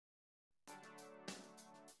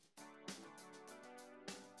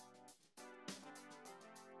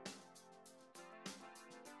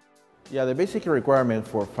Yeah, the basic requirement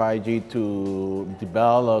for 5G to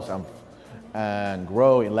develop and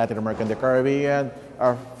grow in Latin America and the Caribbean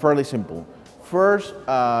are fairly simple. First,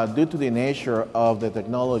 due to the nature of the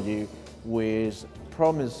technology, which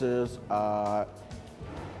promises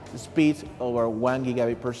speeds over 1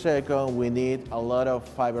 gigabit per second, we need a lot of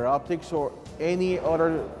fiber optics or any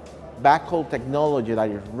other backhaul technology that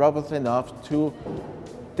is robust enough to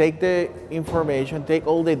take the information, take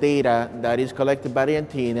all the data that is collected by the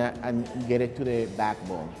antenna and get it to the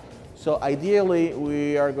backbone. So ideally,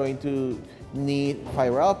 we are going to need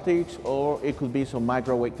fiber optics, or it could be some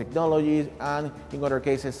microwave technologies, and in other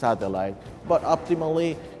cases, satellite. But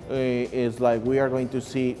optimally, it's like we are going to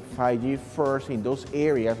see 5G first in those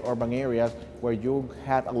areas, urban areas, where you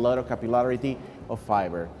had a lot of capillarity of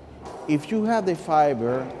fiber. If you have the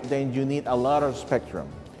fiber, then you need a lot of spectrum.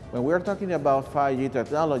 When we're talking about 5G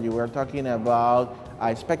technology, we're talking about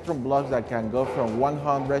a spectrum blocks that can go from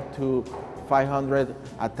 100 to 500,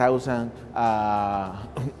 1,000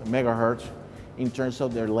 megahertz in terms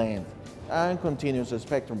of their length, and continuous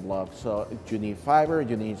spectrum blocks. So you need fiber,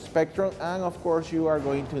 you need spectrum, and of course you are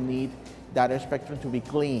going to need that spectrum to be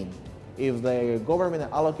clean. If the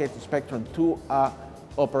government allocates spectrum to a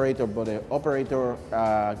operator, but the operator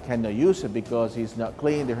cannot use it because it's not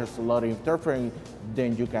clean, there's a lot of interference,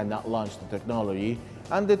 then you cannot launch the technology.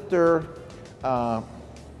 And the third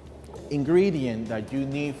ingredient that you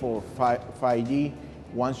need for 5G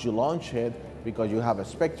once you launch it, because you have a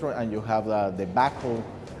spectrum and you have the backhaul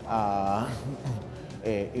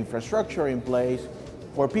infrastructure in place,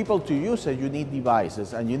 for people to use it, you need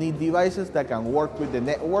devices, and you need devices that can work with the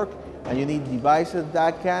network, and you need devices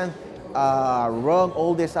that can run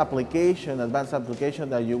all this application, advanced application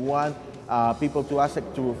that you want people to access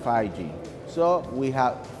through 5G. So we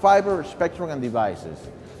have fiber, spectrum, and devices.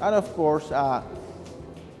 And of course,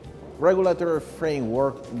 regulatory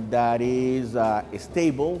framework that is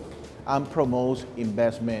stable and promotes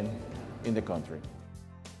investment in the country.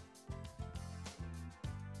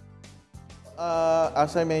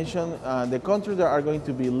 As I mentioned, the countries that are going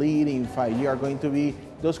to be leading 5G are going to be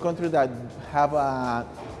those countries that have a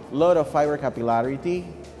lot of fiber capillarity,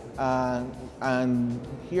 and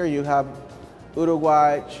here you have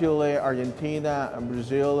Uruguay, Chile, Argentina,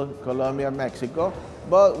 Brazil, Colombia, Mexico.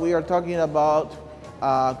 But we are talking about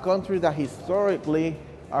countries that historically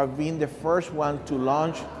are being the first one to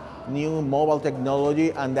launch new mobile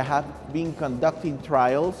technology and that have been conducting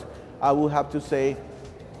trials. I would have to say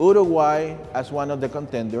Uruguay as one of the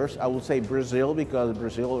contenders. I would say Brazil, because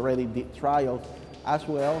Brazil already did trials as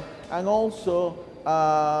well. And also,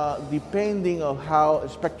 depending on how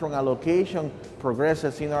spectrum allocation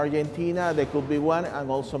progresses in Argentina, there could be one, and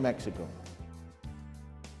also Mexico.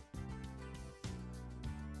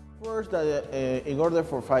 First, in order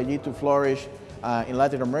for 5G to flourish in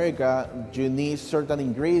Latin America, you need certain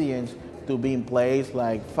ingredients to be in place,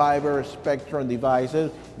 like fiber, spectrum,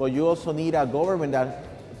 devices, but you also need a government that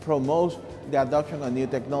promotes the adoption of new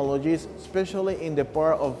technologies, especially in the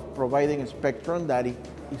part of providing a spectrum that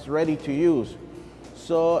is ready to use.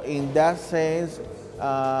 So in that sense,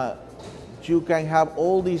 you can have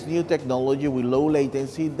all these new technology with low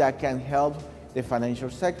latency that can help the financial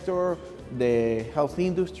sector, the health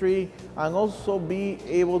industry, and also be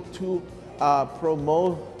able to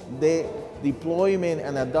promote the deployment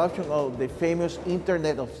and adoption of the famous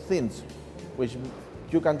Internet of Things, which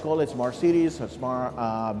you can call it smart cities,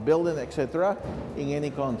 smart building, etc., in any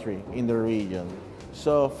country in the region.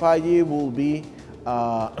 So 5G will be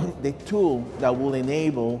the tool that will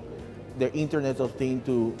enable the Internet of Things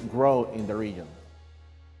to grow in the region.